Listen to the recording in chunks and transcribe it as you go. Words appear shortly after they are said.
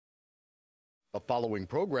The following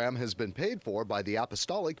program has been paid for by the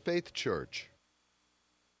Apostolic Faith Church.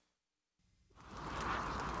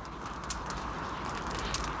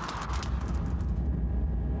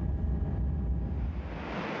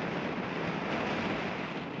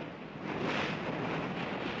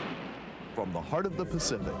 From the heart of the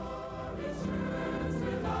Pacific,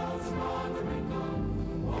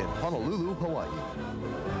 in Honolulu, Hawaii.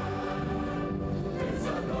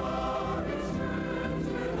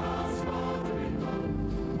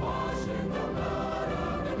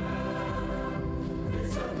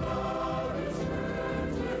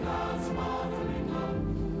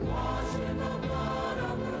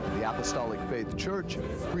 The Apostolic Faith Church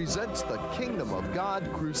presents the Kingdom of God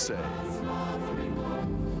Crusade.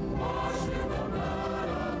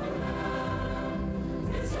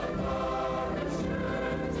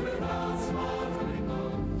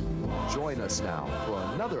 Join us now for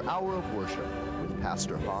another hour of worship with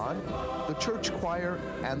Pastor Han, the church choir,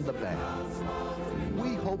 and the band.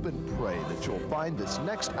 We hope and pray that you'll find this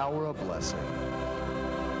next hour a blessing.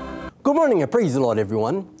 Good morning and praise the Lord,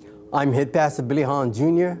 everyone. I'm Head Pastor Billy Han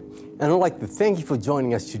Jr., and I'd like to thank you for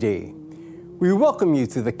joining us today. We welcome you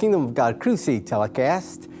to the Kingdom of God Crusade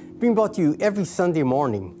telecast, being brought to you every Sunday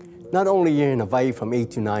morning, not only here in Hawaii from 8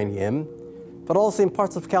 to 9 a.m., but also in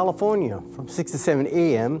parts of California from 6 to 7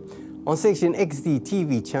 a.m. on station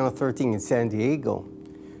XD-TV Channel 13 in San Diego,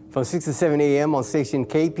 from 6 to 7 a.m. on station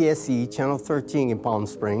KPSC Channel 13 in Palm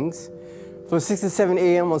Springs, from 6 to 7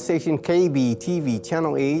 a.m. on station KB-TV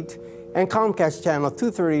Channel 8 and Comcast Channel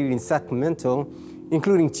 238 in Sacramento,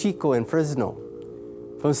 including Chico and Fresno,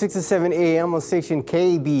 from 6 to 7 a.m. on station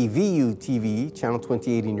KBVU-TV Channel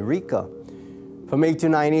 28 in Eureka, from 8 to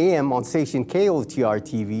 9 a.m. on station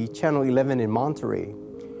KOTR-TV Channel 11 in Monterey,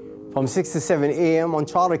 from 6 to 7 a.m. on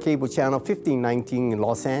Charter Cable Channel 1519 in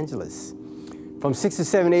Los Angeles, from 6 to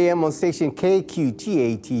 7 a.m. on station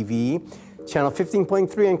KQTA-TV Channel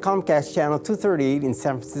 15.3 and Comcast Channel 238 in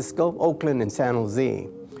San Francisco, Oakland, and San Jose,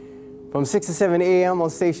 from 6 to 7 a.m. on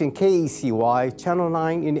station KECY Channel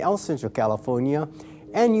 9 in El Centro, California,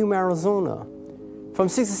 and Yuma, Arizona, from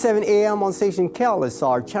 6 to 7 a.m. on station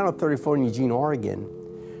KLSR Channel 34 in Eugene, Oregon,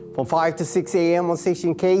 from 5 to 6 a.m. on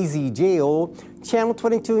station KZJO Channel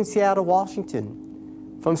 22 in Seattle,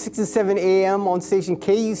 Washington, from 6 to 7 a.m. on station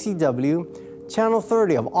KUCW Channel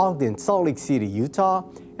 30 of Ogden, Salt Lake City, Utah,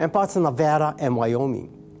 and parts of Nevada and Wyoming,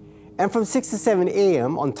 and from 6 to 7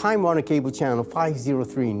 a.m. on Time Warner Cable Channel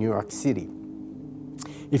 503 in New York City.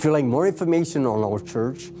 If you'd like more information on our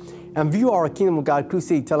church and view our Kingdom of God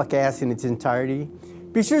Crusade telecast in its entirety,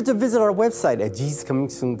 be sure to visit our website at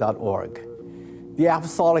jesuscomingsoon.org. The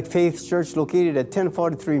Apostolic Faith Church, located at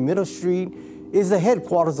 1043 Middle Street, is the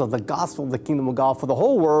headquarters of the gospel of the Kingdom of God for the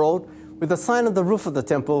whole world, with the sign on the roof of the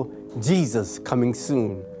temple, Jesus Coming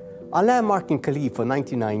Soon, a landmark in Kalihi for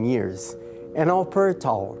 99 years, and our prayer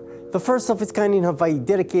tower, the first of its kind in Hawaii,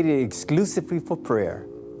 dedicated exclusively for prayer.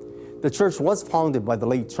 The church was founded by the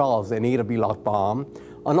late Charles and Ada B. Lochbaum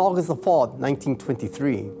on August the 4th,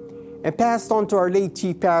 1923, and passed on to our late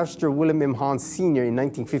Chief Pastor William M. Hahn Sr. in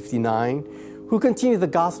 1959, who continued the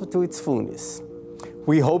gospel to its fullness.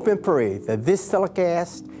 We hope and pray that this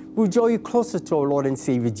telecast will draw you closer to our Lord and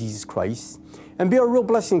Savior Jesus Christ and be a real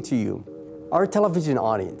blessing to you, our television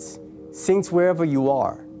audience, saints wherever you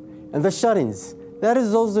are, and the shut-ins, that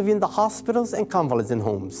is those of you in the hospitals and convalescent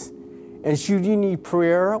homes. And should you need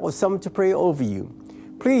prayer or someone to pray over you,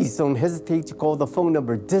 please don't hesitate to call the phone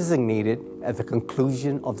number designated at the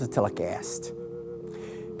conclusion of the telecast.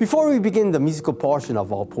 Before we begin the musical portion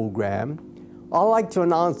of our program, I'd like to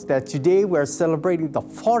announce that today we are celebrating the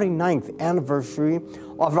 49th anniversary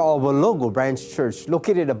of our Balogo Branch Church,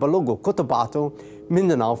 located at Balogo, Cotabato,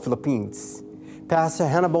 Mindanao, Philippines. Pastor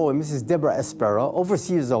Hannibal and Mrs. Deborah Espera,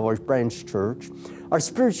 overseers of our branch church, are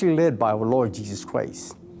spiritually led by our Lord Jesus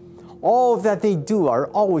Christ. All that they do are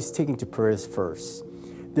always taken to prayers first.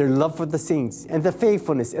 Their love for the saints and their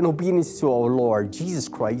faithfulness and obedience to our Lord Jesus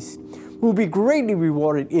Christ will be greatly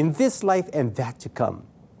rewarded in this life and that to come.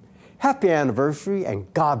 Happy anniversary,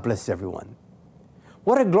 and God bless everyone.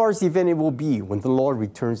 What a glorious event it will be when the Lord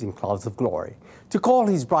returns in clouds of glory to call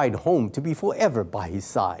his bride home to be forever by his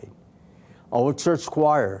side. Our church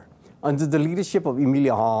choir, under the leadership of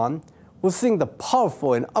Emilia Hahn, will sing the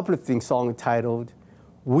powerful and uplifting song entitled,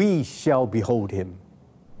 We Shall Behold Him.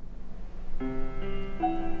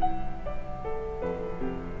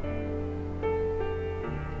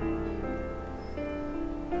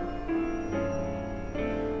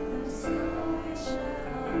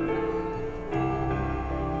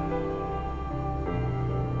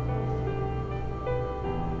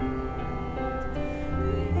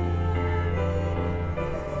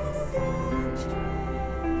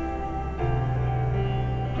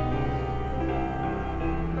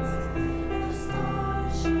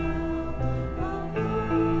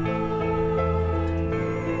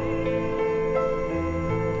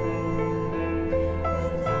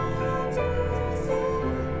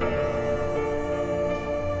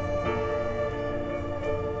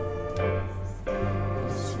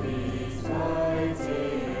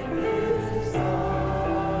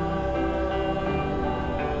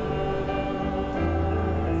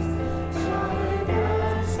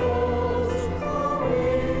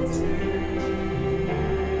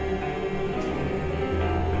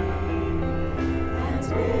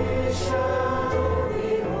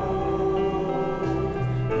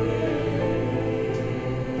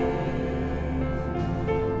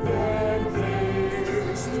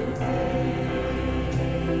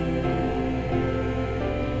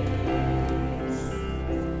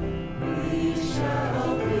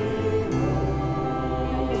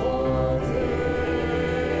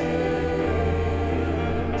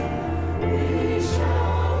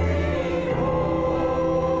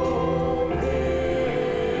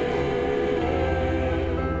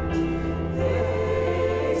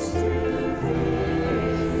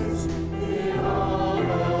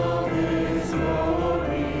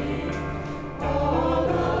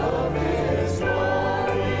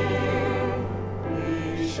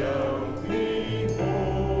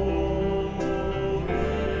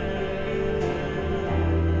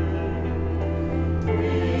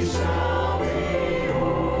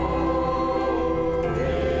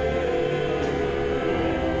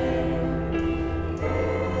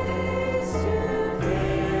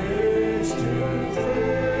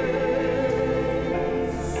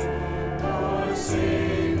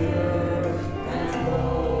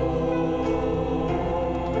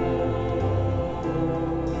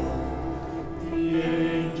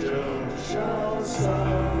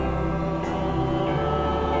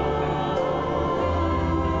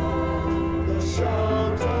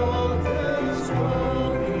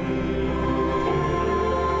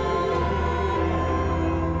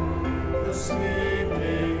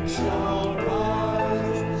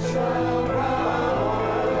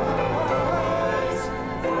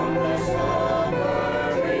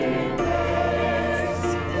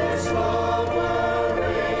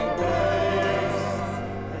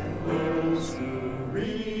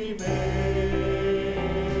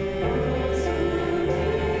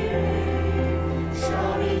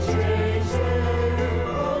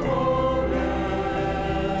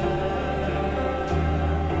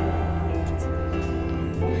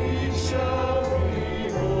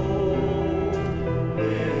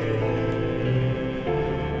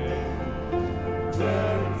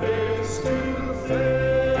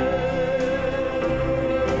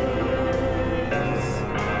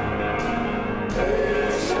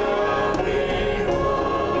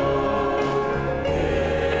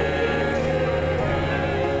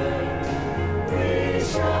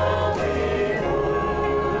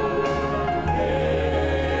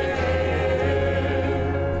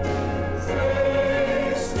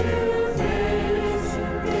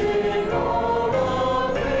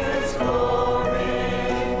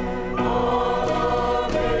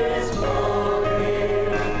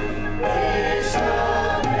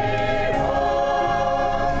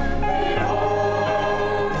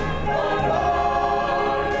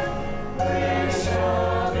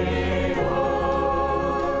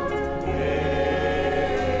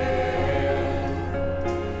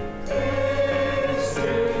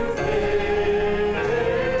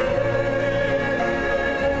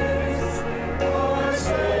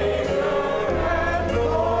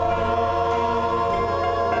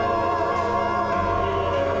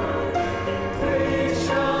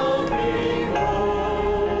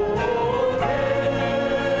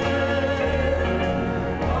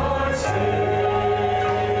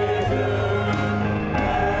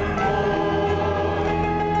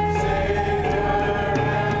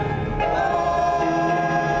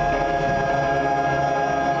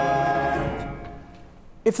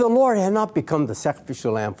 If the Lord had not become the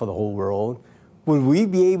sacrificial lamb for the whole world, would we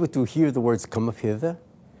be able to hear the words, "Come up hither"?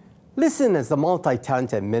 Listen as the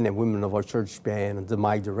multi-talented men and women of our church band under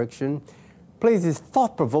my direction plays this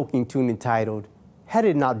thought-provoking tune entitled, "Had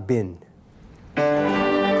It Not Been."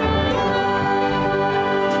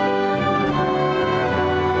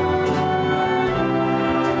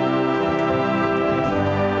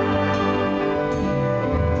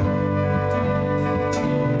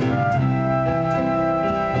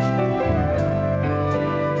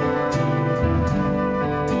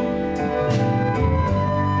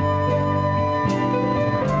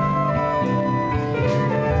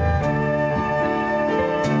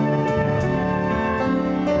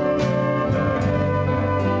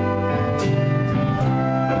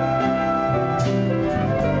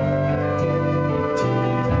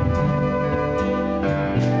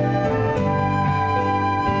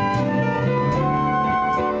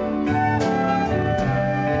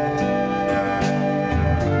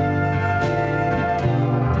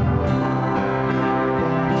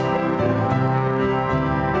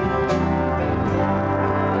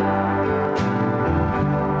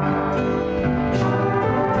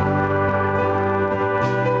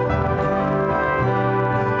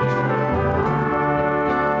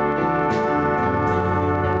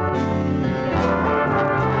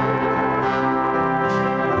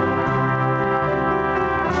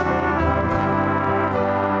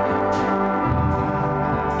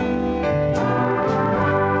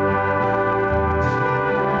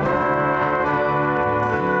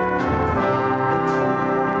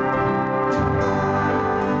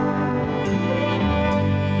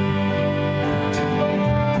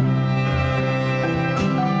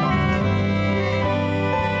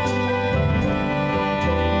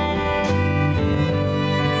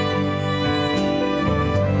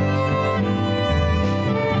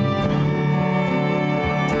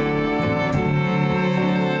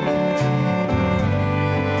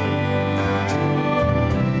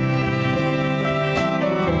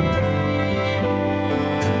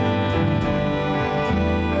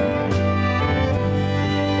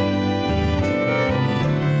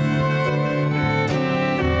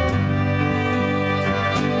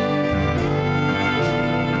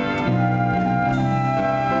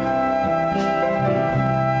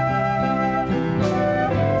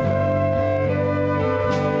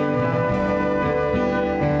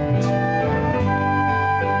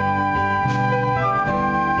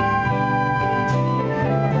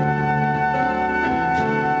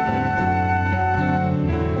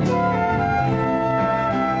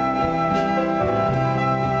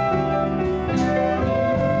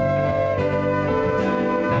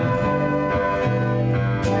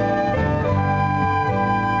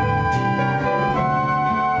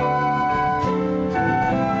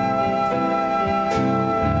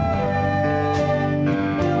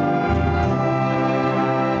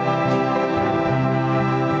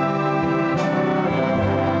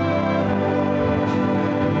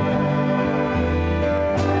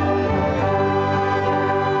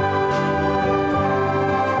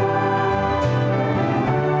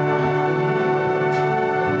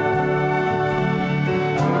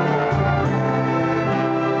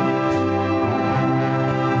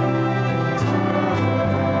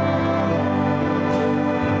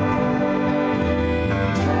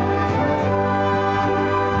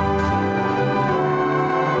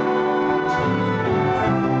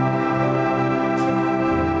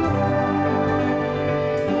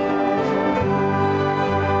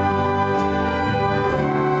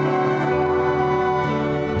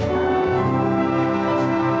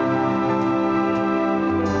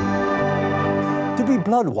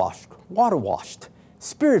 Blood-washed, water-washed,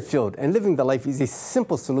 spirit-filled, and living the life is a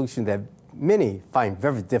simple solution that many find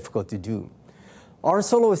very difficult to do. Our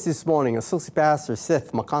soloist this morning, Associate Pastor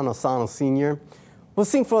Seth Makano-Sano Sr., will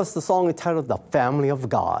sing for us the song entitled "The Family of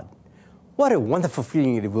God." What a wonderful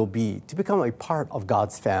feeling it will be to become a part of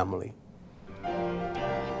God's family.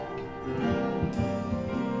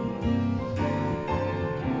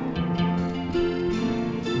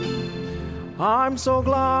 I'm so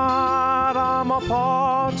glad I'm a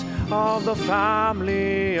part of the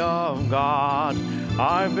family of God.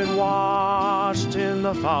 I've been washed in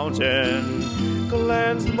the fountain,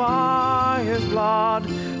 cleansed by His blood,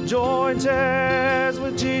 joined heirs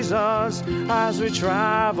with Jesus as we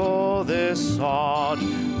travel this sod.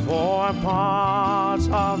 For I'm part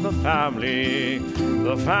of the family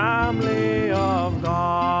of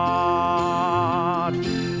God.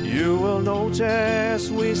 You will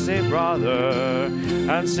notice we say brother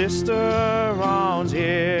and sister around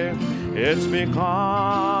here. It's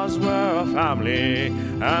because we're a family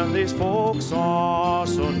and these folks are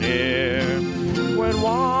so near. When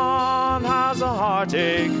one has a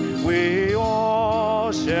heartache, we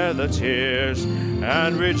all share the tears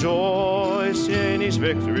and rejoice in each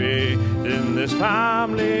victory in this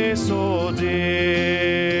family so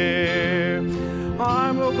dear.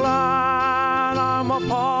 I'm so glad I'm a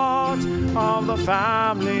part of the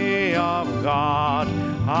family of God.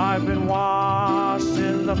 I've been washed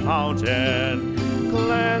in the fountain,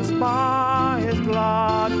 cleansed by his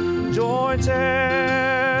blood. Joy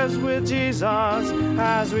tears with Jesus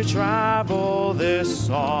as we travel this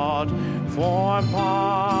sod. For I'm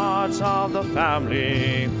part of the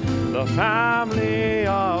family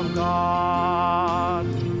of God.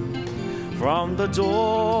 From the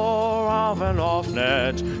door of an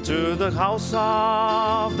orphanage to the house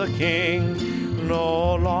of the King,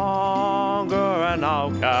 no longer an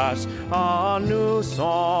outcast, a new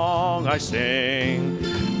song I sing.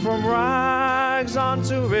 From rags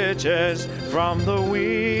unto riches, from the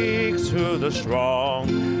weak to the strong,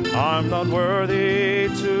 I'm not worthy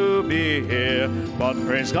to be here, but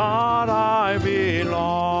praise God I belong.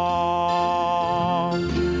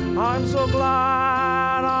 I'm so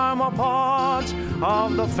glad I'm a part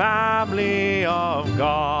of the family of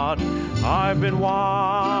God. I've been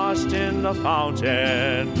washed in the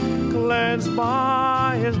fountain, cleansed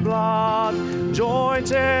by his blood. Joy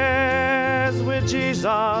tears with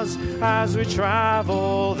Jesus as we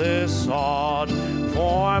travel this sod.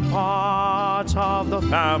 For I'm part of the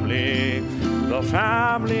family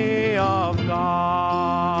of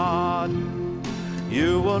God.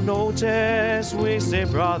 You will notice we say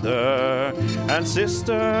brother and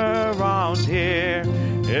sister around here.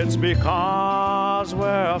 It's because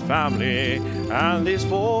we're a family and these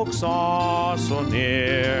folks are so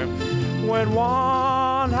near. When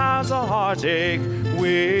one has a heartache,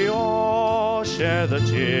 we all share the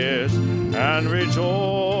tears and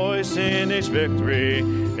rejoice in each victory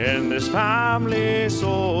in this family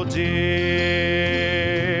so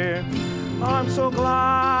dear. I'm so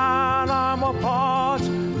glad I'm a part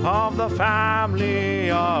of the family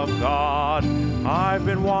of God. I've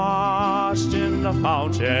been washed in the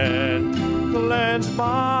fountain, cleansed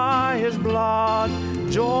by his blood.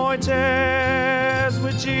 Joy tears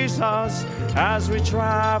with Jesus as we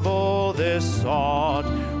travel this sod.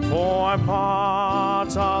 For I'm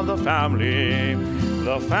part of the family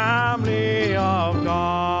of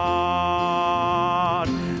God.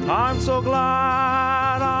 I'm so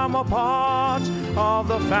glad I'm a part of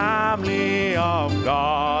the family of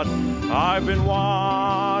God. I've been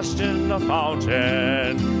washed in the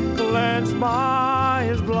fountain, cleansed by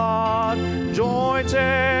his blood. Joy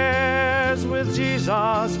tears with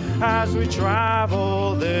Jesus as we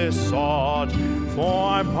travel this sod. For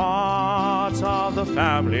I'm part of the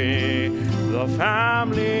family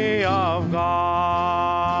of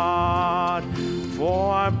God.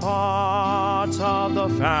 For I'm part of the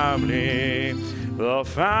family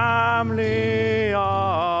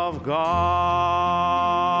of God.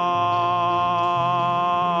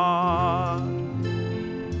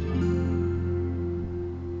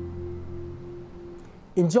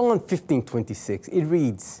 In John 15:26, it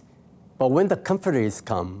reads, "But when the Comforter is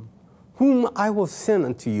come, whom I will send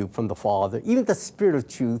unto you from the Father, even the Spirit of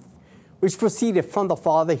truth, which proceeded from the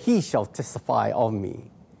Father, he shall testify of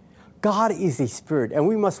me." God is a spirit, and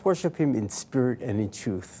we must worship him in spirit and in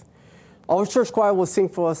truth. Our church choir will sing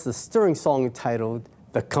for us the stirring song entitled,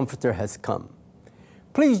 "The Comforter Has Come."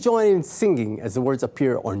 Please join in singing as the words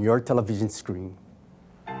appear on your television screen.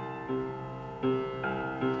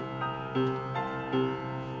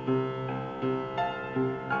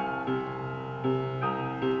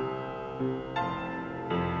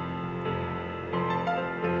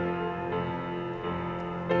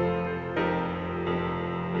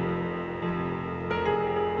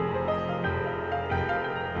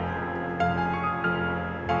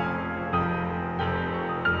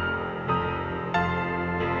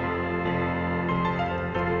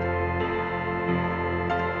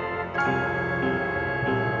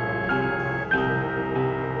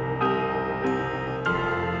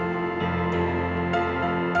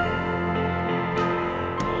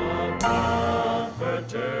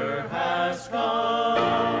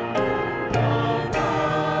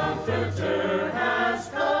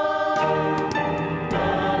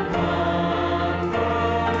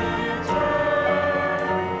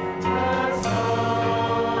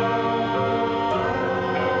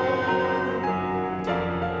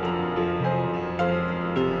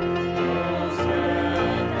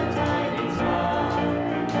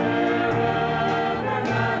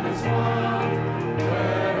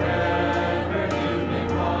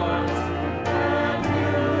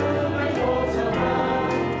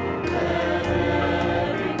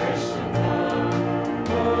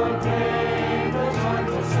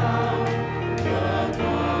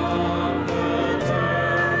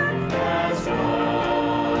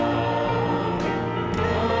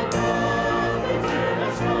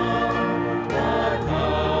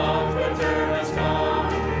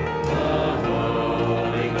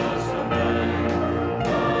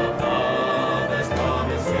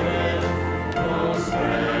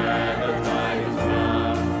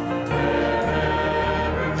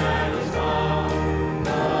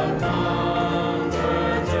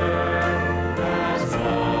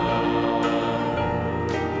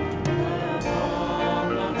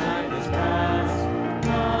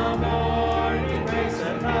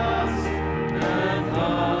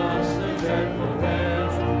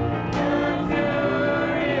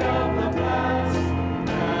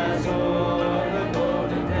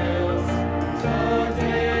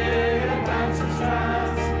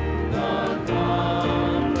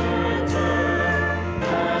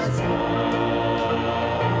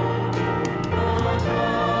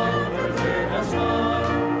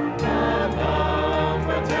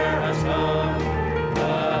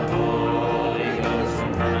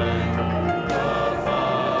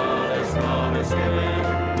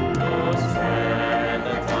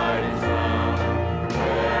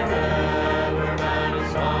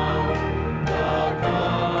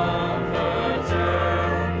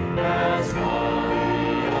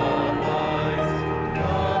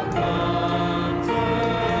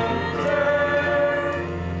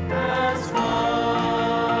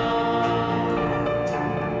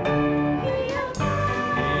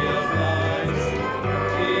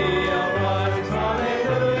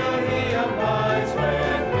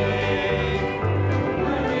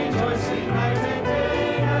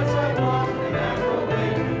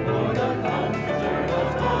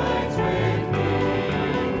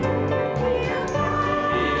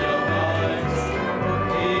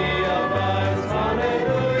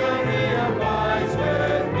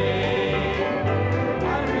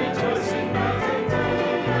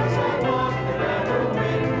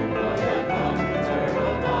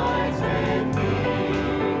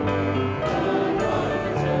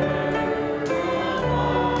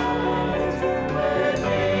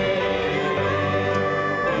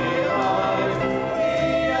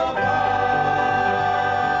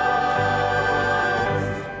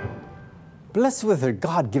 Blessed with her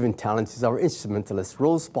God-given talents is our instrumentalist,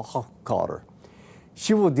 Rose Carter.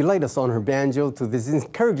 She will delight us on her banjo to this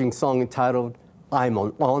encouraging song entitled, I'm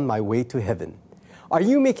on my way to heaven. Are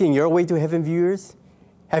you making your way to heaven, viewers?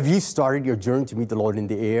 Have you started your journey to meet the Lord in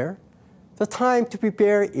the air? The time to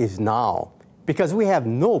prepare is now, because we have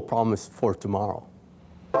no promise for tomorrow.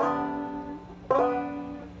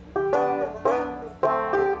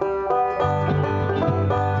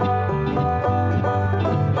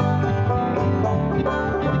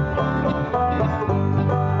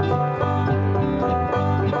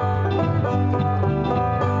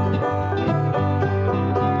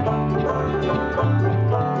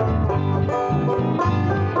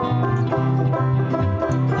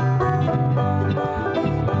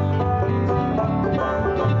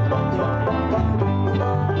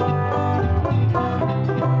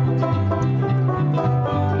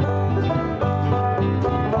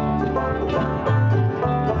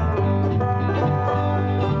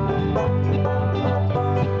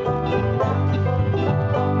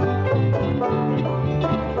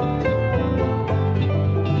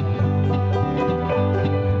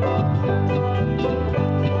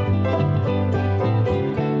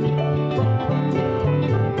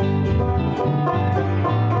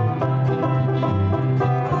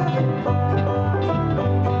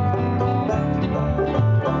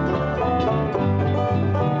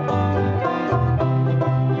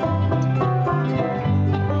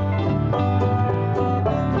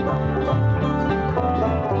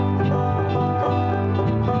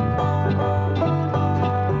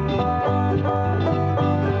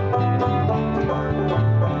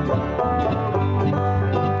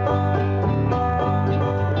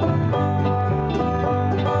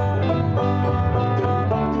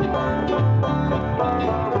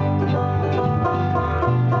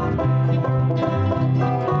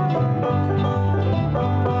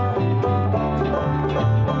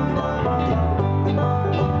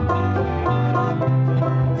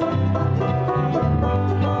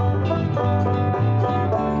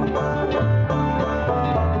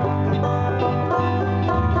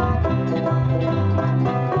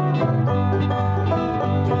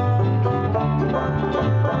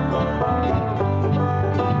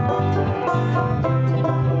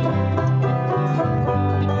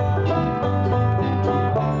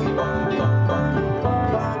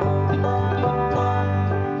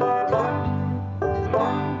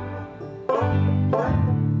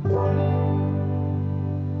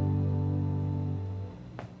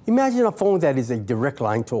 Imagine a phone that is a direct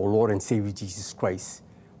line to our Lord and Savior Jesus Christ,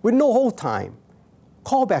 with no hold time,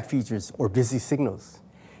 callback features, or busy signals.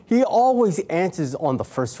 He always answers on the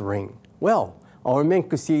first ring. Well, our men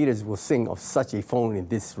crusaders will sing of such a phone in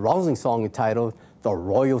this rousing song entitled The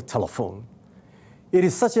Royal Telephone. It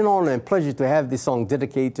is such an honor and pleasure to have this song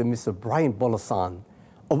dedicated to Mr. Brian Bolasan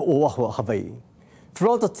of Oahu, Hawaii.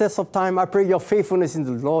 Throughout the test of time, I pray your faithfulness in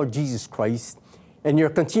the Lord Jesus Christ and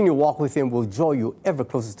your continued walk with him will draw you ever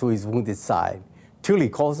closer to his wounded side, till he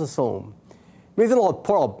calls us home. May the Lord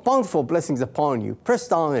pour out bountiful blessings upon you,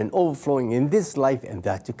 pressed down and overflowing in this life and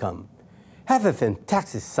that to come. Have a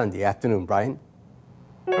fantastic Sunday afternoon, Brian.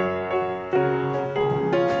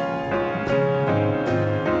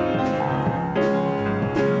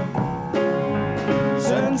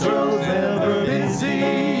 Central's never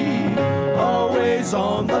busy, always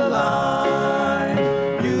on the line.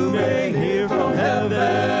 You may hear from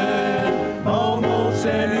heaven almost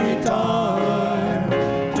any time.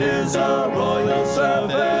 'Tis a royal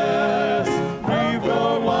service, free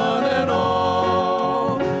for one and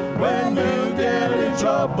all. When you get in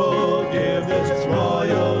trouble, give this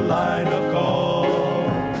royal line a call.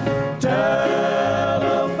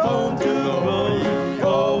 Telephone to glory,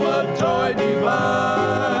 oh what joy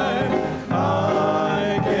divine.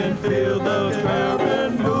 I can feel those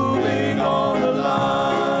crowdmen moving on the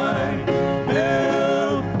line.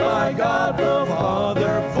 Built by God the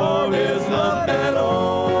Father for his love and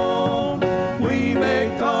own. We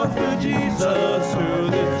make talk to Jesus through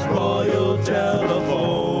this royal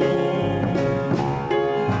telephone.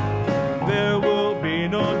 There will be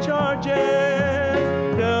no charges,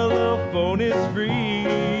 telephone is free.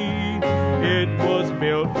 It was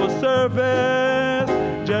built for service,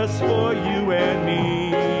 just for you and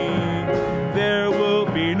me. There will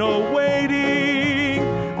be no waiting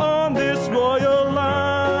on this royal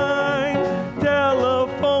line.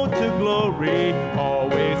 Telephone to glory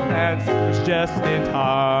always answers just in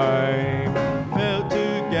time. Fail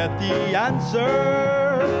to get the answer,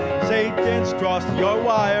 Satan's crossed your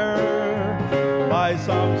wire by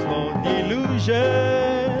some slow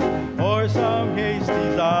delusion or some hasty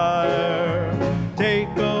desire.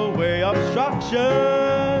 Take away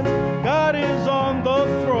obstruction, God is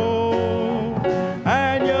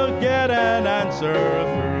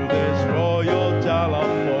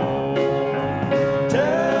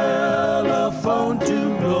telephone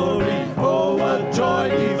to glory. Oh, what joy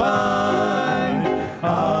divine.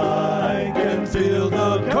 I can feel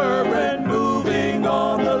the current moving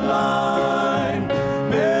on the line.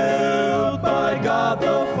 Built by God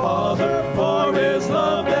the Father for His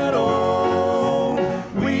love that own.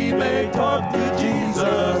 We may talk to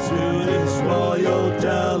Jesus through this royal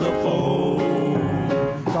telephone.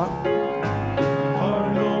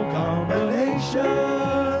 Carnal combinations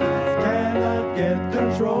cannot get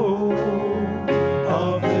control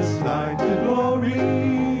of this line to glory,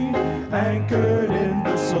 anchored in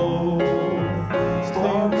the soul.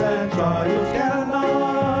 Storms and trials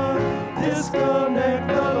cannot disconnect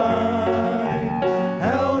the line,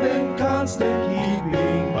 held in constant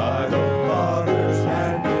keeping by the Father's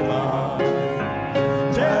hand divine.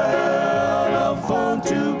 Telephone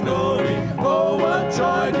to glory, oh what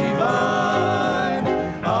joy divine.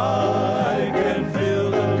 I can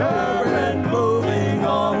feel the current moving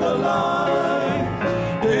on the line.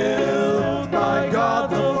 Built by God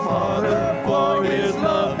the Father for His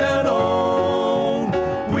love and own.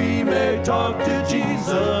 We may talk to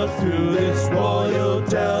Jesus through this royal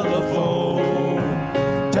telephone.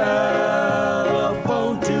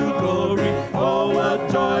 Telephone to glory, oh what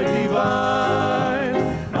joy divine.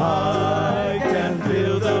 I can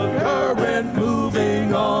feel the current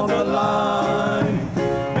moving on the line.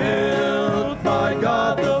 Built by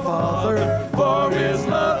God the Father for His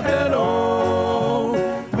love and own.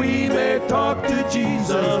 We may talk to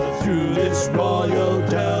Jesus through this royal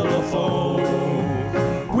telephone.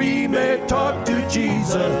 We may talk to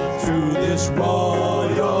Jesus through this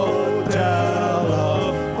royal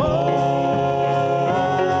telephone.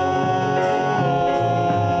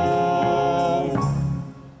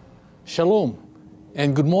 Shalom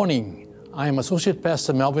and good morning. I am Associate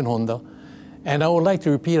Pastor Melvin Honda, and I would like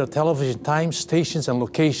to repeat our television times, stations, and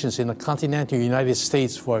locations in the continental United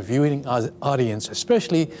States for our viewing audience,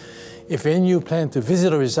 especially if any of you plan to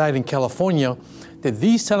visit or reside in California, that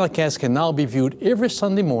these telecasts can now be viewed every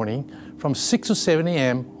Sunday morning from 6 to 7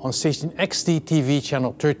 a.m. on station XD-TV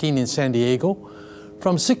Channel 13 in San Diego,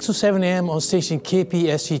 from 6 to 7 a.m. on station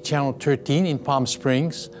KPSC Channel 13 in Palm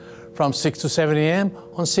Springs, from 6 to 7 a.m.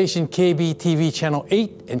 on station KB-TV Channel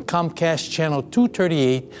 8 and Comcast Channel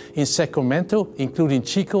 238 in Sacramento, including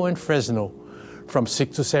Chico and Fresno, from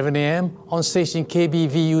 6 to 7 a.m. on station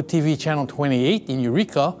KBVU-TV Channel 28 in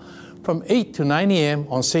Eureka, from 8 to 9 a.m.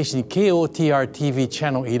 on station KOTR-TV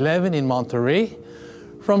Channel 11 in Monterey,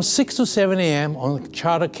 from 6 to 7 a.m. on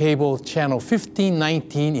Charter Cable Channel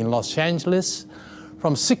 1519 in Los Angeles,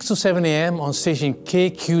 from 6 to 7 a.m. on station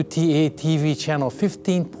KQTA-TV Channel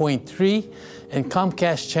 15.3 and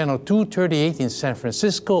Comcast Channel 238 in San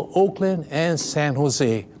Francisco, Oakland, and San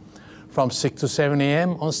Jose, from 6 to 7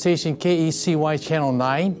 a.m. on station KECY Channel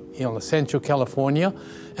 9 in Central California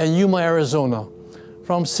and Yuma, Arizona,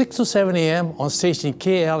 from 6 to 7 a.m. on station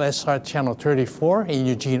KLSR Channel 34 in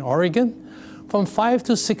Eugene, Oregon, from 5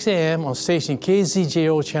 to 6 a.m. on station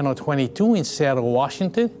KZJO Channel 22 in Seattle,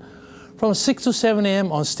 Washington, from 6 to 7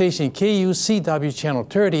 a.m. on station KUCW Channel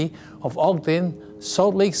 30 of Ogden,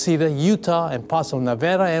 Salt Lake City, Utah, and parts of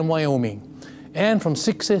Nevada and Wyoming, and from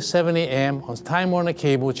 6 to 7 a.m. on Time Warner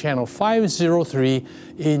Cable Channel 503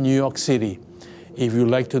 in New York City. If you'd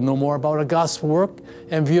like to know more about our gospel work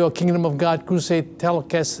and view our Kingdom of God Crusade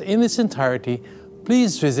telecast in its entirety,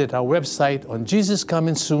 please visit our website on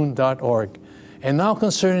JesusComingSoon.org. And now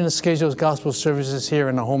concerning the scheduled gospel services here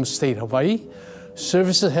in our home state, Hawaii,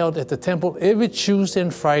 services held at the temple every Tuesday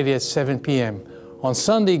and Friday at 7 p.m. On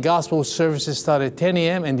Sunday, gospel services start at 10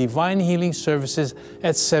 a.m. and divine healing services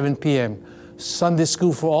at 7 p.m. Sunday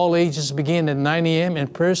school for all ages begin at 9 a.m.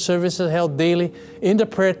 and prayer services held daily in the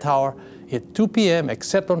prayer tower at 2 p.m.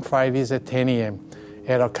 except on Fridays at 10 a.m.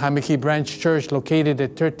 At our Kamiki Branch Church located at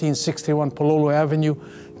 1361 Palolo Avenue,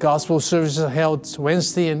 gospel services are held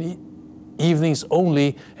Wednesday and evenings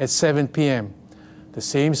only at 7 p.m. The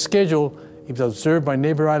same schedule is observed by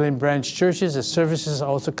Neighbor Island branch churches. The services are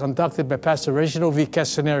also conducted by Pastor Reginald V.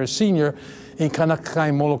 Castanera Sr. in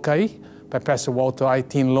Kaunakakai, Molokai, by Pastor Walter I.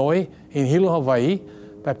 Loy in Hilo, Hawaii,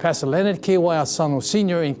 by Pastor Leonard K.Y. Asano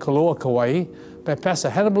Sr. in Koloa, Kauai, by Pastor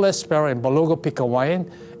Hannibal Espera in Balogo,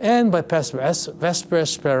 Pikawayan, and by Pastor Vesper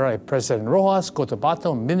Espera at President Rojas,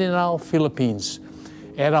 Cotabato, Mindanao, Philippines.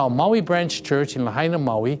 At our Maui Branch Church in Lahaina,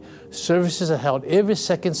 Maui, services are held every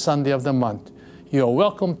second Sunday of the month. You are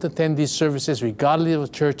welcome to attend these services regardless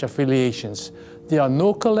of church affiliations. There are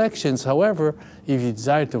no collections. However, if you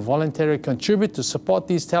desire to voluntarily contribute to support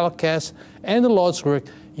these telecasts and the Lord's work,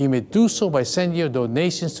 you may do so by sending your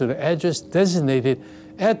donations to the address designated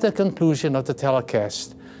at the conclusion of the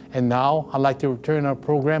telecast. And now, I'd like to return our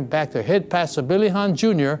program back to Head Pastor Billy Hahn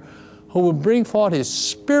Jr., who will bring forth his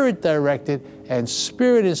Spirit-directed and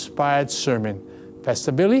Spirit-inspired sermon.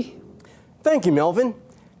 Pastor Billy? Thank you, Melvin.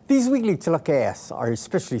 These weekly telecasts are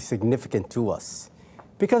especially significant to us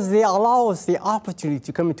because they allow us the opportunity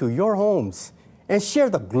to come into your homes and share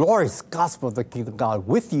the glorious gospel of the kingdom of God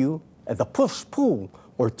with you at the push, pull,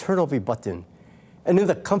 or turn of a button and in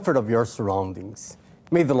the comfort of your surroundings.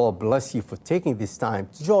 May the Lord bless you for taking this time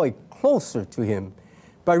to draw closer to Him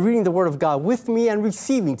by reading the Word of God with me and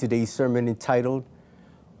receiving today's sermon entitled,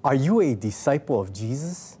 Are You a Disciple of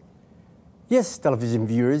Jesus? Yes, television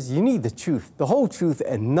viewers, you need the truth, the whole truth,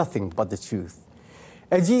 and nothing but the truth.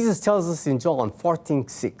 As Jesus tells us in John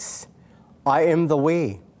 14:6, I am the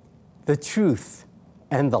way, the truth,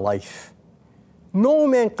 and the life. No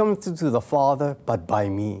man comes to the Father but by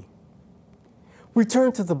me. We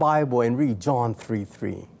turn to the Bible and read John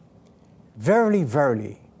 3:3. Verily,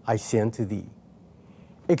 verily, I say unto thee,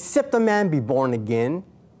 except a man be born again,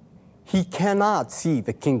 he cannot see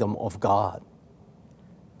the kingdom of God.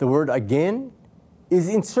 The word again is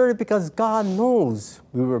inserted because God knows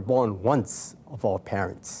we were born once of our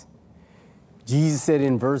parents. Jesus said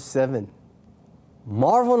in verse 7,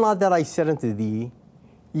 Marvel not that I said unto thee,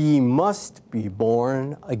 ye must be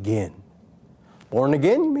born again. Born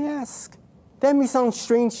again, you may ask? That may sound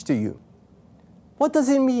strange to you. What does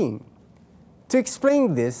it mean? To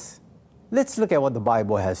explain this, let's look at what the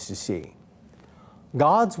Bible has to say.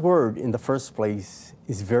 God's word, in the first place,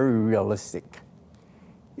 is very realistic.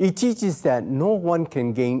 It teaches that no one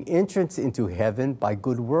can gain entrance into heaven by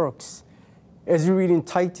good works, as we read in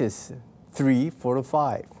Titus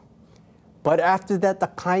 3:4-5. But after that, the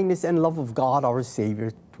kindness and love of God our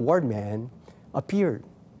Savior toward man appeared,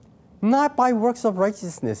 not by works of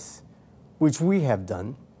righteousness, which we have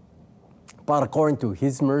done, but according to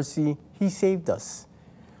His mercy, He saved us,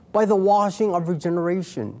 by the washing of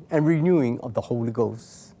regeneration and renewing of the Holy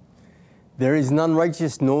Ghost. There is none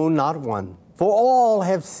righteous, no, not one. For all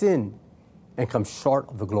have sinned and come short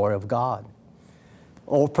of the glory of God.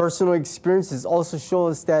 Our personal experiences also show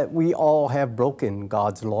us that we all have broken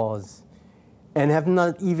God's laws and have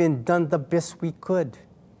not even done the best we could.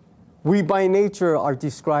 We by nature are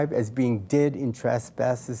described as being dead in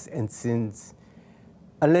trespasses and sins,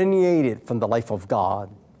 alienated from the life of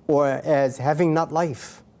God, or as having not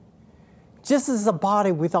life. Just as a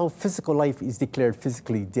body without physical life is declared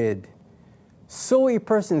physically dead, so a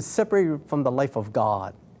person separated from the life of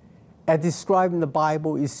God, as described in the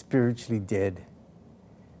Bible, is spiritually dead.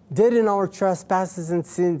 Dead in our trespasses and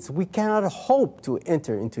sins, we cannot hope to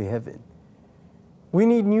enter into heaven. We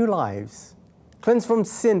need new lives, cleansed from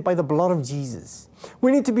sin by the blood of Jesus.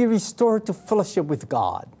 We need to be restored to fellowship with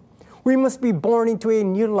God. We must be born into a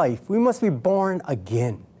new life. We must be born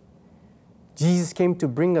again. Jesus came to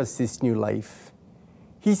bring us this new life.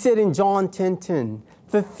 He said in John 10:10,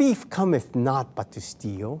 the thief cometh not but to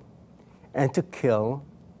steal, and to kill,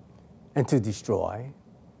 and to destroy.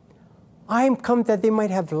 I am come that they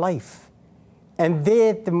might have life, and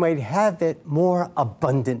that they might have it more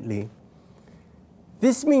abundantly.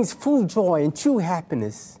 This means full joy and true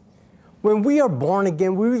happiness. When we are born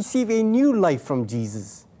again, we receive a new life from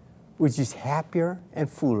Jesus, which is happier and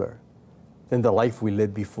fuller than the life we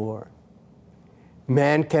lived before.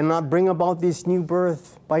 Man cannot bring about this new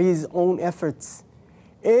birth by his own efforts,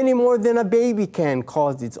 any more than a baby can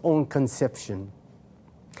cause its own conception.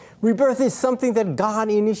 Rebirth is something that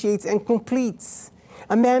God initiates and completes.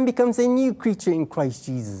 A man becomes a new creature in Christ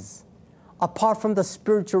Jesus. Apart from the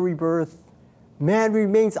spiritual rebirth, man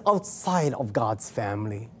remains outside of God's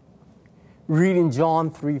family. Read in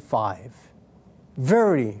John 3:5.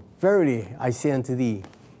 Verily, verily, I say unto thee,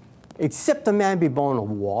 except a man be born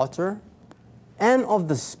of water and of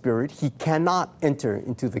the Spirit, he cannot enter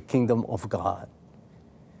into the kingdom of God.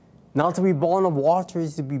 Now to be born of water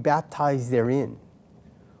is to be baptized therein.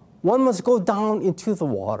 One must go down into the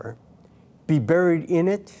water, be buried in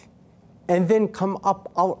it, and then come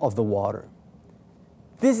up out of the water.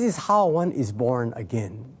 This is how one is born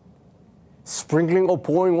again. Sprinkling or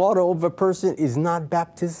pouring water over a person is not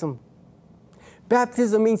baptism.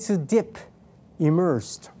 Baptism means to dip,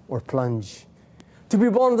 immersed, or plunge. To be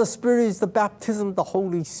born of the Spirit is the baptism of the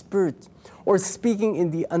Holy Spirit, or speaking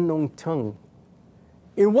in the unknown tongue.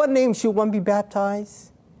 In what name should one be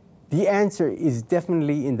baptized? The answer is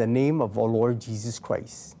definitely in the name of our Lord Jesus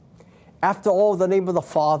Christ. After all, the name of the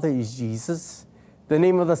Father is Jesus, the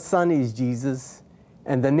name of the Son is Jesus,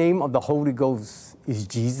 and the name of the Holy Ghost is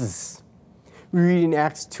Jesus. We read in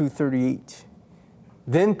Acts 2:38.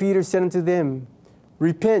 Then Peter said unto them,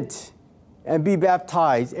 repent and be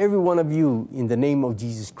baptized, every one of you, in the name of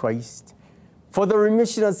Jesus Christ, for the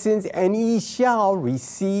remission of sins, and ye shall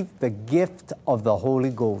receive the gift of the Holy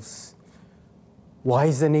Ghost. Why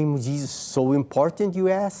is the name of Jesus so important, you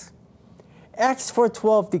ask? Acts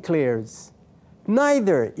 4:12 declares,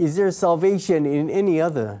 "Neither is there salvation in any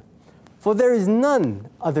other, for there is none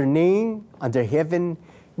other name under heaven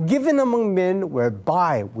given among men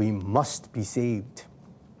whereby we must be saved."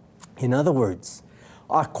 In other words,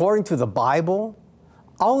 according to the Bible,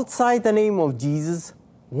 outside the name of Jesus,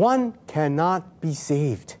 one cannot be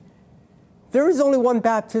saved. There is only one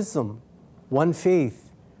baptism, one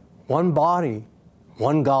faith, one body,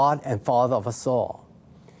 one God and Father of us all.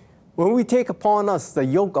 When we take upon us the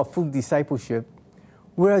yoke of full discipleship,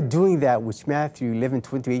 we are doing that which Matthew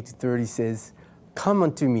 11:28-30 says, "Come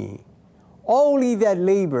unto me, all ye that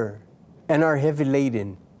labor and are heavy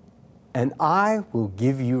laden, and I will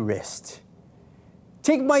give you rest.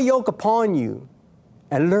 Take my yoke upon you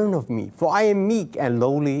and learn of me, for I am meek and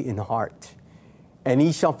lowly in heart, and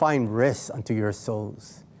ye shall find rest unto your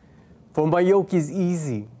souls. For my yoke is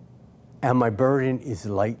easy and my burden is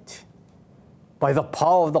light." By the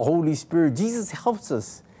power of the Holy Spirit, Jesus helps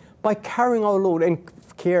us by carrying our load and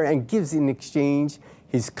care and gives in exchange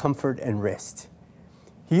his comfort and rest.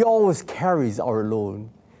 He always carries our load.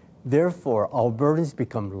 Therefore, our burdens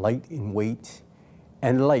become light in weight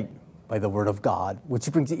and light by the word of God,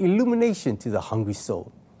 which brings illumination to the hungry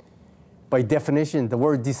soul. By definition, the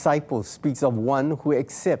word disciple speaks of one who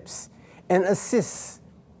accepts and assists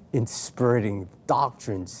in spreading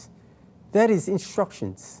doctrines, that is,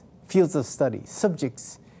 instructions, fields of study,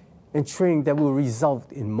 subjects, and training that will result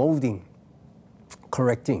in molding,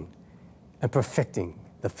 correcting, and perfecting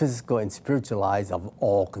the physical and spiritual lives of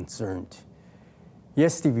all concerned.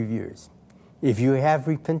 Yes, TV viewers, if you have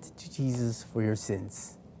repented to Jesus for your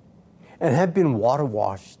sins and have been water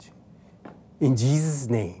washed in Jesus'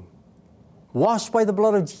 name, washed by the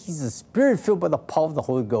blood of Jesus, Spirit-filled by the power of the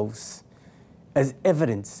Holy Ghost, as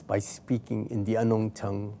evidenced by speaking in the unknown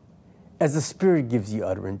tongue, as the Spirit gives you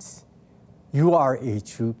utterance, you are a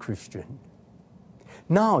true Christian.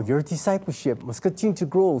 Now, your discipleship must continue to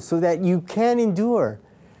grow so that you can endure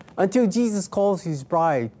until Jesus calls his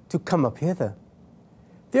bride to come up hither.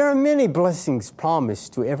 There are many blessings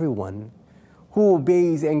promised to everyone who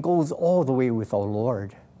obeys and goes all the way with our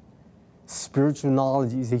Lord. Spiritual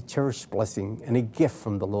knowledge is a cherished blessing and a gift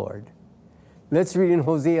from the Lord. Let's read in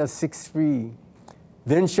Hosea 6:3.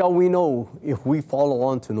 "Then shall we know if we follow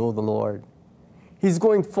on to know the Lord. His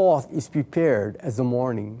going forth is prepared as the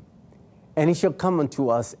morning, and he shall come unto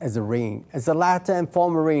us as a rain, as the latter and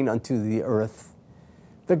former rain unto the earth."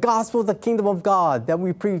 The gospel of the kingdom of God that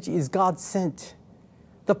we preach is God sent.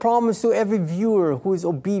 The promise to every viewer who is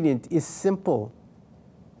obedient is simple.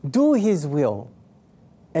 Do his will,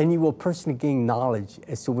 and you will personally gain knowledge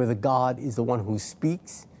as to whether God is the one who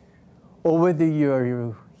speaks or whether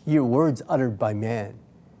you hear words uttered by man.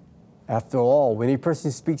 After all, when a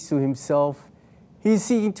person speaks to himself, he is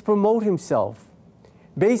seeking to promote himself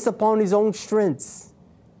based upon his own strengths.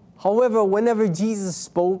 However, whenever Jesus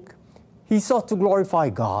spoke, he sought to glorify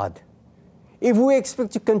God. If we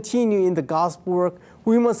expect to continue in the gospel work,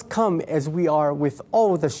 we must come as we are with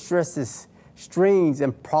all the stresses, strains,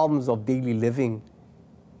 and problems of daily living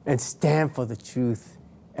and stand for the truth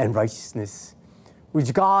and righteousness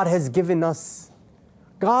which God has given us.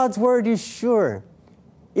 God's word is sure.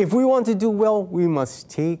 If we want to do well, we must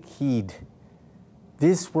take heed.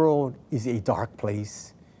 This world is a dark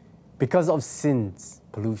place because of sin's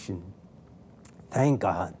pollution. Thank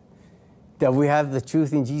God that we have the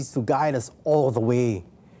truth in Jesus to guide us all the way.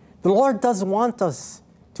 The Lord does want us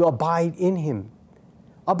to abide in him.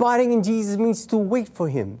 Abiding in Jesus means to wait for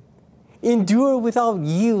him, endure without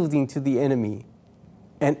yielding to the enemy,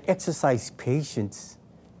 and exercise patience,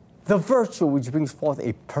 the virtue which brings forth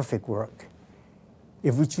a perfect work.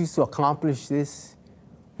 If we choose to accomplish this,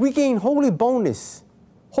 we gain holy boldness,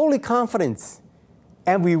 holy confidence,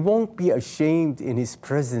 and we won't be ashamed in his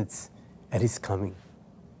presence at his coming.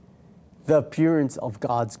 The appearance of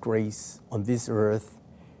God's grace on this earth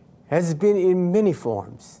has been in many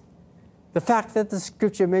forms. The fact that the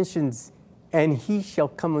scripture mentions, "And he shall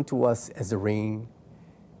come unto us as a rain,"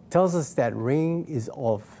 tells us that rain is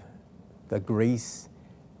of the grace,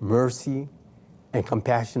 mercy, and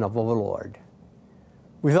compassion of our Lord.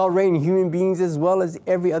 Without rain, human beings as well as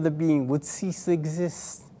every other being would cease to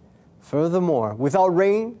exist. Furthermore, without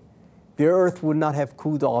rain, the earth would not have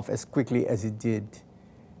cooled off as quickly as it did,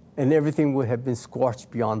 and everything would have been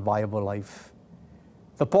scorched beyond viable life.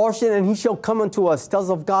 The portion, "And he shall come unto us," tells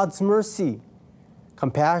of God's mercy,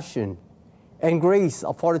 compassion, and grace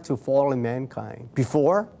afforded to fallen mankind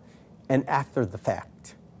before and after the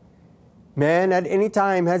fact. Man at any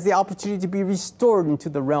time has the opportunity to be restored into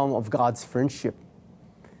the realm of God's friendship.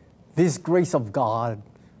 This grace of God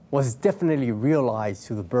was definitely realized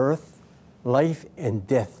through the birth, life, and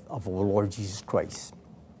death of our Lord Jesus Christ.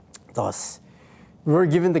 Thus, we were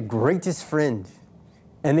given the greatest friend,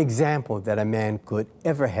 an example that a man could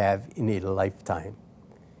ever have in a lifetime.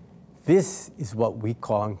 This is what we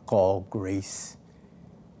call grace.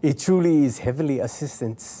 It truly is heavenly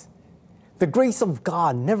assistance. The grace of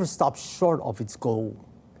God never stops short of its goal.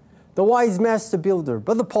 The wise master builder,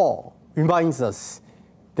 Brother Paul, reminds us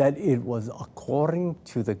that it was according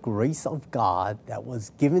to the grace of God that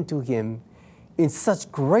was given to him in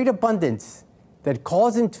such great abundance that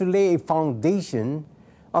caused him to lay a foundation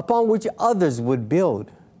upon which others would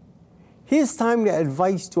build. His timely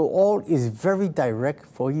advice to all is very direct,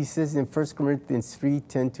 for he says in 1 Corinthians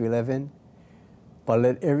 3:10-11, "But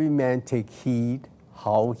let every man take heed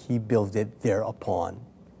how he buildeth thereupon.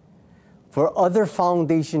 For other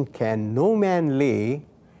foundation can no man lay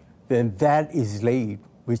than that is laid,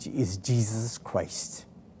 which is Jesus Christ."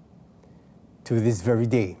 To this very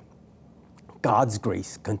day, God's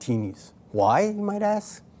grace continues. Why, you might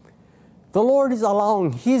ask? The Lord is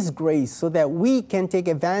allowing His grace so that we can take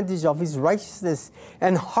advantage of His righteousness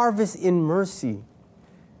and harvest in mercy.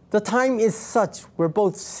 The time is such where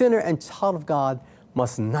both sinner and child of God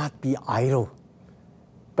must not be idle,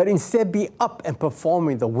 but instead be up and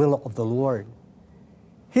performing the will of the Lord.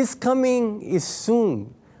 His coming is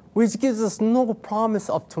soon, which gives us no promise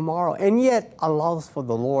of tomorrow, and yet allows for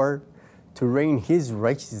the Lord to rain His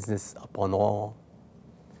righteousness upon all.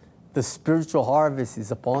 The spiritual harvest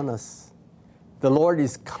is upon us. The Lord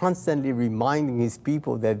is constantly reminding His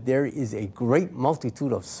people that there is a great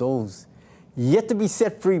multitude of souls yet to be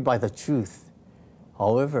set free by the truth.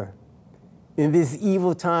 However, in this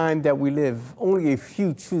evil time that we live, only a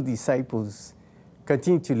few true disciples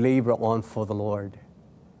continue to labor on for the Lord.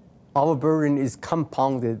 Our burden is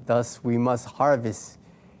compounded, thus we must harvest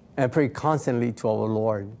and pray constantly to our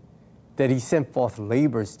Lord that He send forth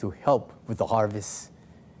laborers to help with the harvest.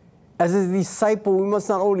 As a disciple, we must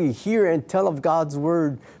not only hear and tell of God's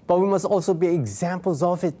word, but we must also be examples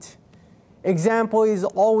of it. Example is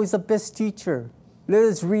always the best teacher. Let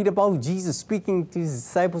us read about Jesus speaking to His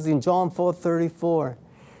disciples in John 4:34.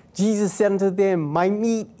 Jesus said unto them, "My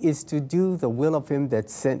meat is to do the will of Him that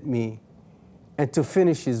sent me, and to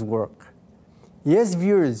finish His work." Yes,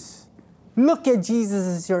 viewers, look at Jesus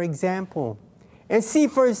as your example, and see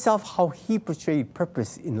for yourself how He portrayed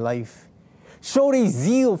purpose in life, showed a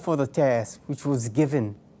zeal for the task which was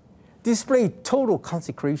given, displayed total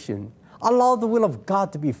consecration, allowed the will of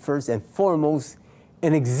God to be first and foremost,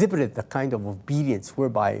 and exhibited the kind of obedience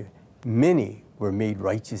whereby many were made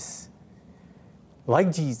righteous.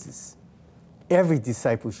 Like Jesus, every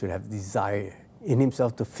disciple should have desire in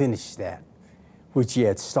himself to finish that which he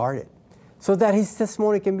had started, so that his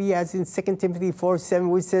testimony can be as in 2 Timothy 4:7,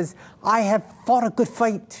 which says, "I have fought a good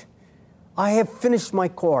fight. I have finished my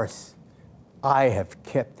course. I have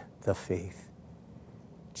kept the faith."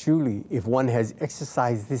 Truly, if one has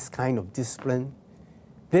exercised this kind of discipline,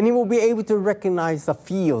 then he will be able to recognize the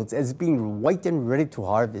fields as being white and ready to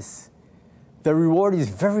harvest. The reward is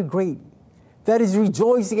very great. That is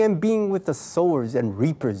rejoicing and being with the sowers and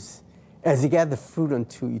reapers as they gather fruit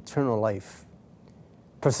unto eternal life.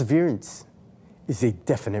 Perseverance is a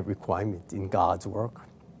definite requirement in God's work.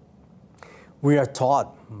 We are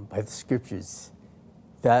taught by the Scriptures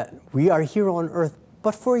that we are here on earth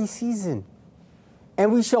but for a season,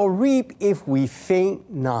 and we shall reap if we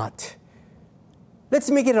faint not. Let's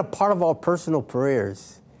make it a part of our personal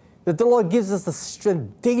prayers that the Lord gives us the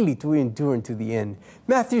strength daily to endure unto the end.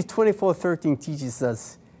 Matthew 24:13 teaches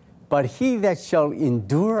us, "But he that shall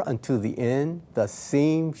endure unto the end, the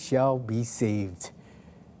same shall be saved."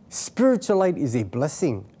 Spiritual light is a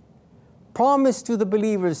blessing promised to the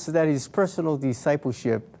believers so that his personal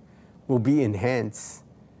discipleship will be enhanced,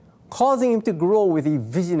 causing him to grow with a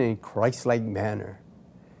vision in a Christ-like manner.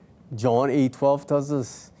 John 8:12 tells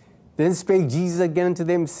us, "Then spake Jesus again unto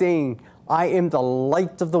them, saying, I am the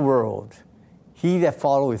light of the world. He that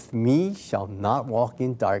followeth me shall not walk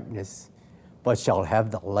in darkness, but shall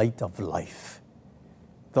have the light of life."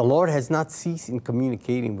 The Lord has not ceased in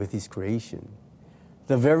communicating with His creation.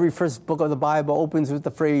 The very first book of the Bible opens with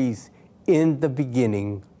the phrase, "In the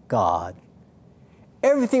beginning, God."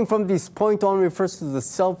 Everything from this point on refers to the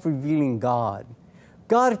self-revealing God.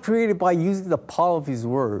 God created by using the power of His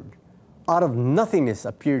word. Out of nothingness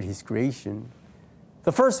appeared His creation.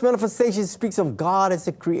 The first manifestation speaks of God as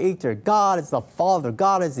the creator, God as the Father,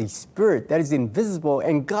 God as a spirit that is invisible,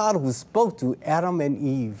 and God who spoke to Adam and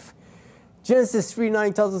Eve. Genesis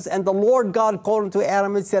 3:9 tells us, "And the Lord God called unto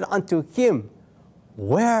Adam and said unto him,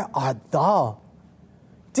 Where art thou?"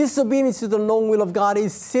 Disobedience to the known will of God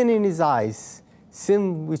is sin in His eyes.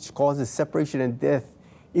 Sin, which causes separation and death,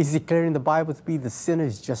 is declared in the Bible to be the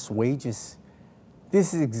sinner's just wages.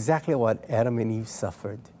 This is exactly what Adam and Eve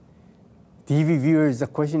suffered. TV viewers, the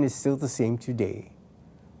question is still the same today.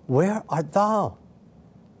 Where art thou?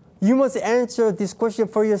 You must answer this question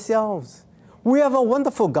for yourselves. We have a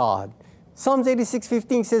wonderful God. Psalms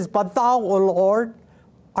 86:15 says, "But thou, O Lord,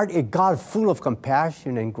 art a God full of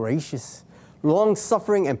compassion and gracious,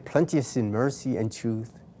 long-suffering and plenteous in mercy and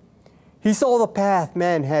truth." He saw the path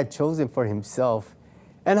man had chosen for himself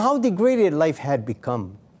and how degraded life had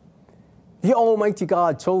become. The Almighty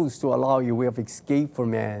God chose to allow a way of escape for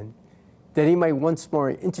man, that he might once more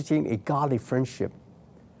entertain a godly friendship.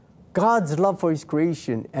 God's love for his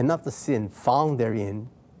creation and not the sin found therein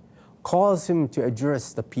caused him to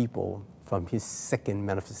address the people from his second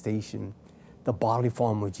manifestation, the bodily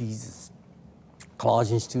form of Jesus.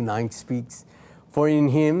 Colossians 2:9 speaks, "For in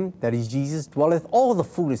him," that is Jesus, "dwelleth all the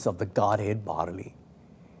fullness of the Godhead bodily."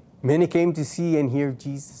 Many came to see and hear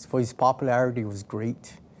Jesus, for his popularity was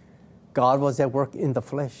great. God was at work in the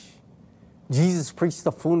flesh. Jesus preached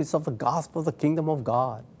the fullness of the gospel of the kingdom of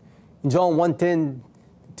God. In John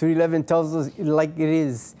 1:10-11 tells us like it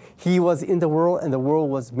is, "He was in the world, and the world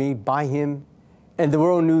was made by him, and the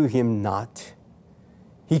world knew him not.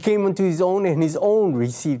 He came unto his own, and his own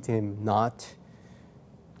received him not."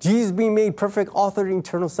 Jesus being made perfect authored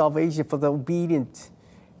eternal salvation for the obedient,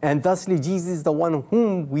 and thusly Jesus is the one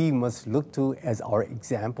whom we must look to as our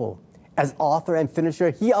example. As author and finisher,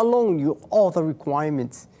 he alone knew all the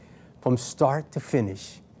requirements from start to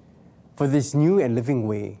finish for this new and living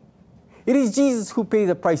way. It is Jesus who paid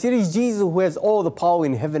the price. It is Jesus who has all the power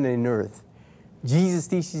in heaven and in earth. Jesus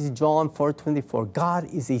teaches in John 4:24, "God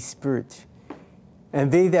is a spirit,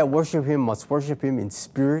 and they that worship him must worship him in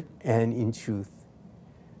spirit and in truth."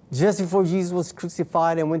 Just before Jesus was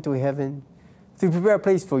crucified and went to heaven to prepare a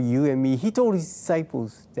place for you and me, he told his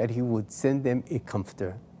disciples that he would send them a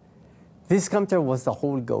comforter. This comforter was the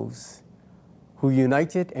Holy Ghost, who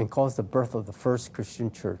united and caused the birth of the first Christian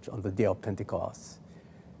church on the day of Pentecost.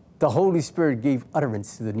 The Holy Spirit gave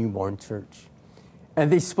utterance to the newborn church,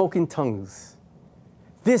 and they spoke in tongues.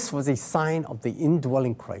 This was a sign of the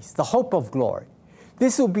indwelling Christ, the hope of glory.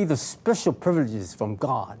 This will be the special privileges from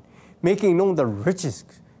God, making known the riches,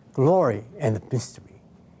 glory, and the mystery.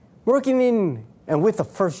 Working in and with the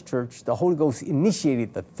first church, the Holy Ghost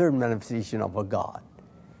initiated the third manifestation of our God.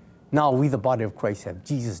 Now we, the body of Christ, have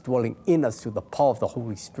Jesus dwelling in us through the power of the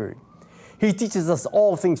Holy Spirit. He teaches us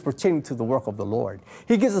all things pertaining to the work of the Lord.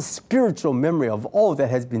 He gives us spiritual memory of all that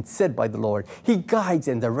has been said by the Lord. He guides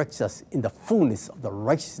and directs us in the fullness of the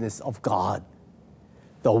righteousness of God.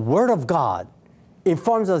 The Word of God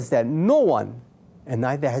informs us that no one, and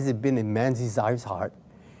neither has it been in man's desire's heart,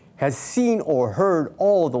 has seen or heard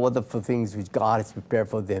all the wonderful things which God has prepared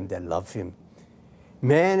for them that love him.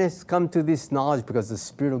 Man has come to this knowledge because the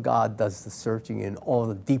Spirit of God does the searching in all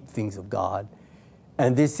the deep things of God.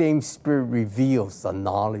 And this same Spirit reveals the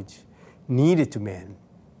knowledge needed to man.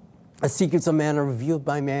 The secrets of man are revealed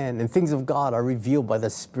by man, and things of God are revealed by the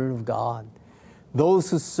Spirit of God. Those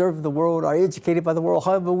who serve the world are educated by the world.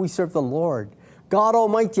 However, we serve the Lord, God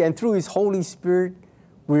Almighty, and through his Holy Spirit,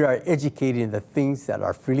 we are educated in the things that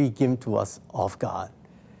are freely given to us of God.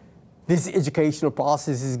 This educational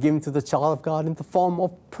process is given to the child of God in the form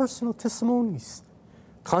of personal testimonies.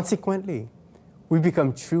 Consequently, we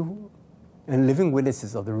become true and living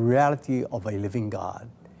witnesses of the reality of a living God.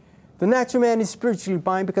 The natural man is spiritually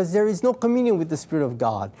blind because there is no communion with the Spirit of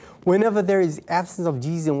God. Whenever there is absence of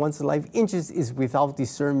Jesus in one's life, interest is without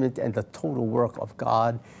discernment, and the total work of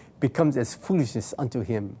God becomes as foolishness unto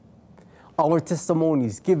him. Our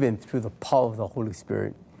testimonies given through the power of the Holy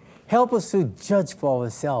Spirit help us to judge for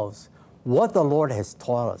ourselves what the Lord has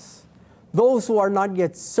taught us. Those who are not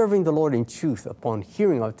yet serving the Lord in truth, upon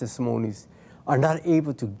hearing our testimonies, are not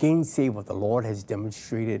able to gainsay what the Lord has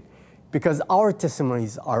demonstrated, because our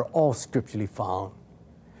testimonies are all scripturally found.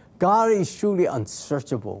 God is truly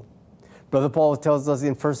unsearchable. Brother Paul tells us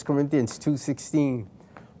in 1 Corinthians 2:16,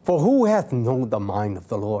 "For who hath known the mind of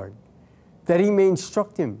the Lord, that he may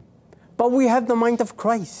instruct him? But we have the mind of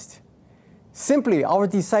Christ." Simply, our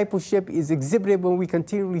discipleship is exhibited when we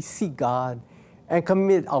continually seek God and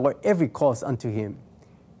commit our every cause unto him.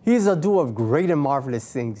 He is a doer of great and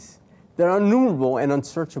marvelous things that are innumerable and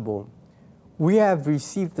unsearchable. We have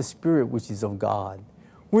received the Spirit which is of God.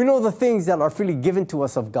 We know the things that are freely given to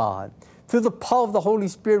us of God. Through the power of the Holy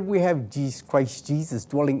Spirit, we have Christ Jesus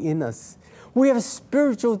dwelling in us. We have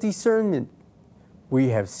spiritual discernment. We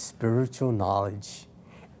have spiritual knowledge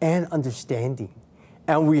and understanding.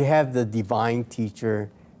 And we have the divine teacher,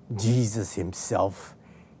 Jesus himself.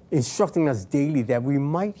 instructing us daily that we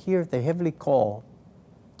might hear the heavenly call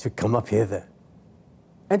to come up hither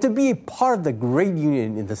and to be a part of the great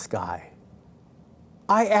union in the sky.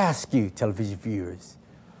 I ask you, television viewers,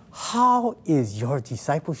 how is your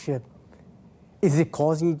discipleship? Is it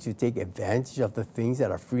causing you to take advantage of the things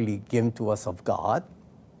that are freely given to us of God?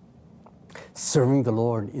 Serving the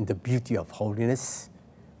Lord in the beauty of holiness,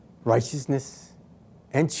 righteousness,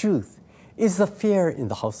 and truth is the fare in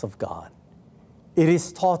the house of God. It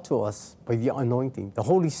is taught to us by the anointing, the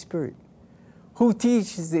Holy Spirit, who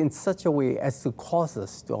teaches in such a way as to cause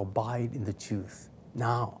us to abide in the truth.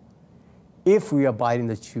 Now, if we abide in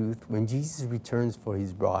the truth, when Jesus returns for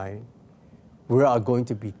his bride, we are going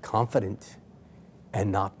to be confident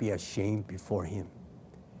and not be ashamed before him.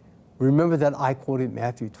 Remember that I quoted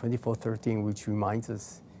Matthew 24:13, which reminds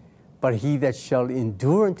us, "But he that shall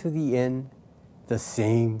endure unto the end, the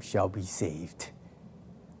same shall be saved."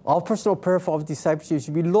 Our personal prayer for our discipleship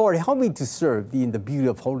should be, Lord, help me to serve thee in the beauty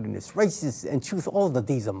of holiness, righteousness, and truth all the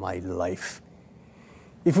days of my life.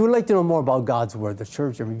 If you would like to know more about God's Word, the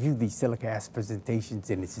church, and review these telecast presentations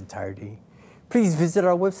in its entirety, please visit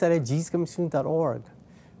our website at jesuscomingsoon.org.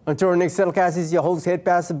 Until our next telecast, this is your host, Head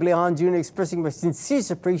Pastor Billy Hahn Jr., expressing my sincerest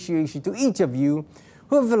appreciation to each of you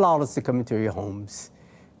who have allowed us to come into your homes.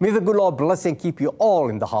 May the good Lord bless and keep you all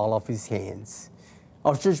in the hollow of his hands.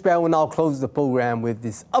 Our church band will now close the program with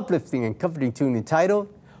this uplifting and comforting tune entitled,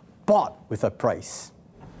 Bought with a Price.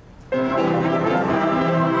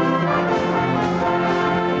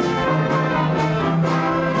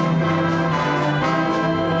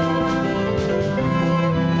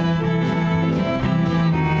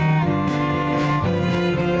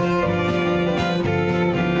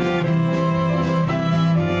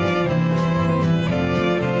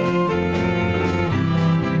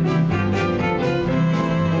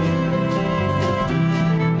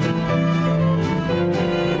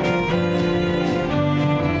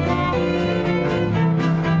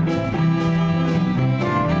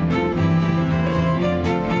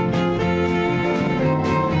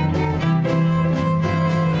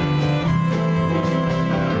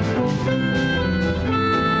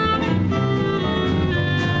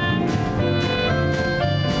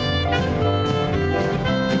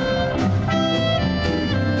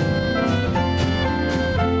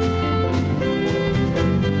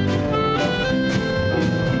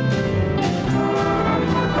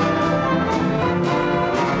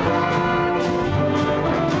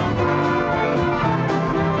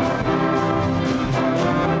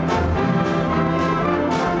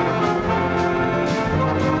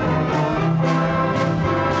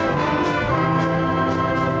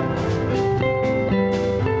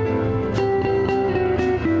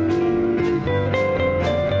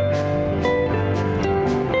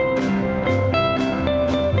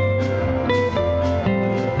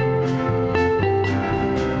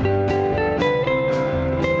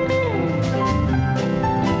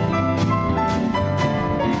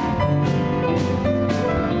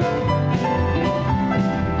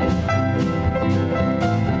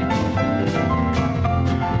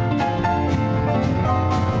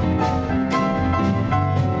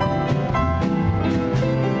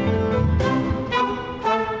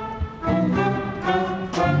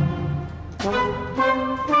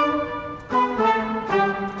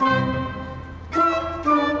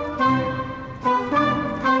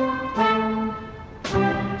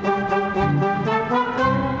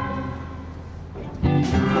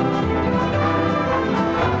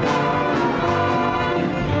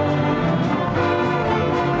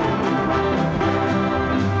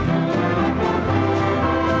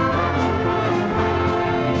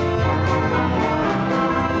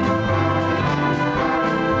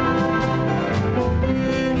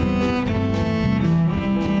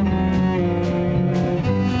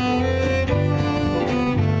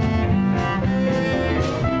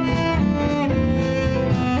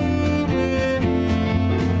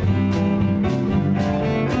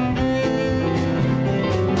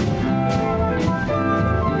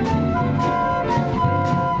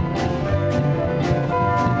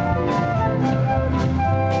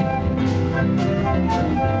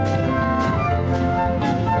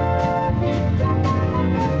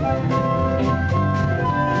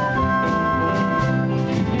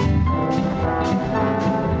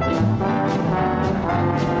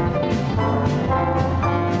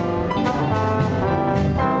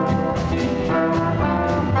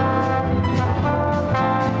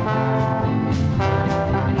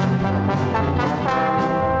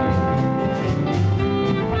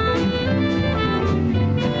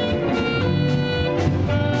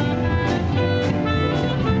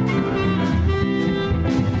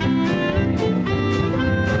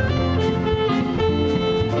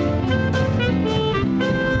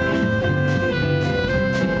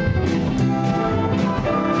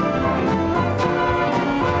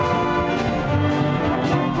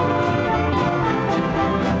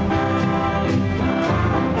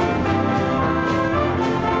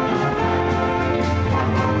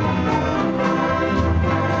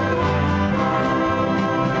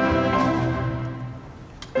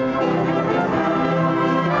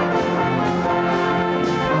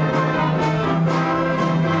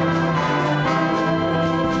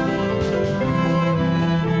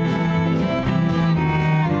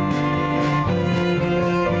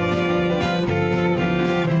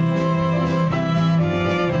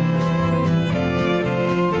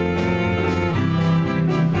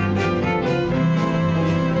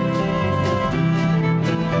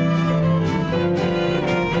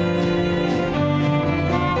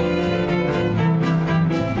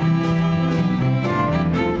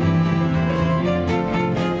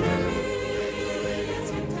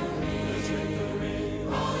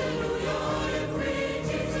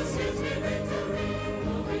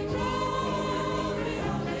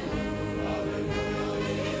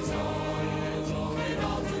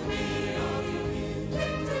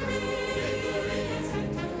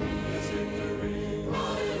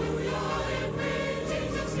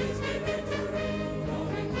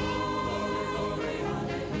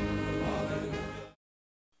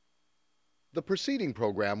 The preceding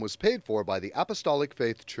program was paid for by the Apostolic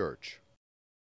Faith Church.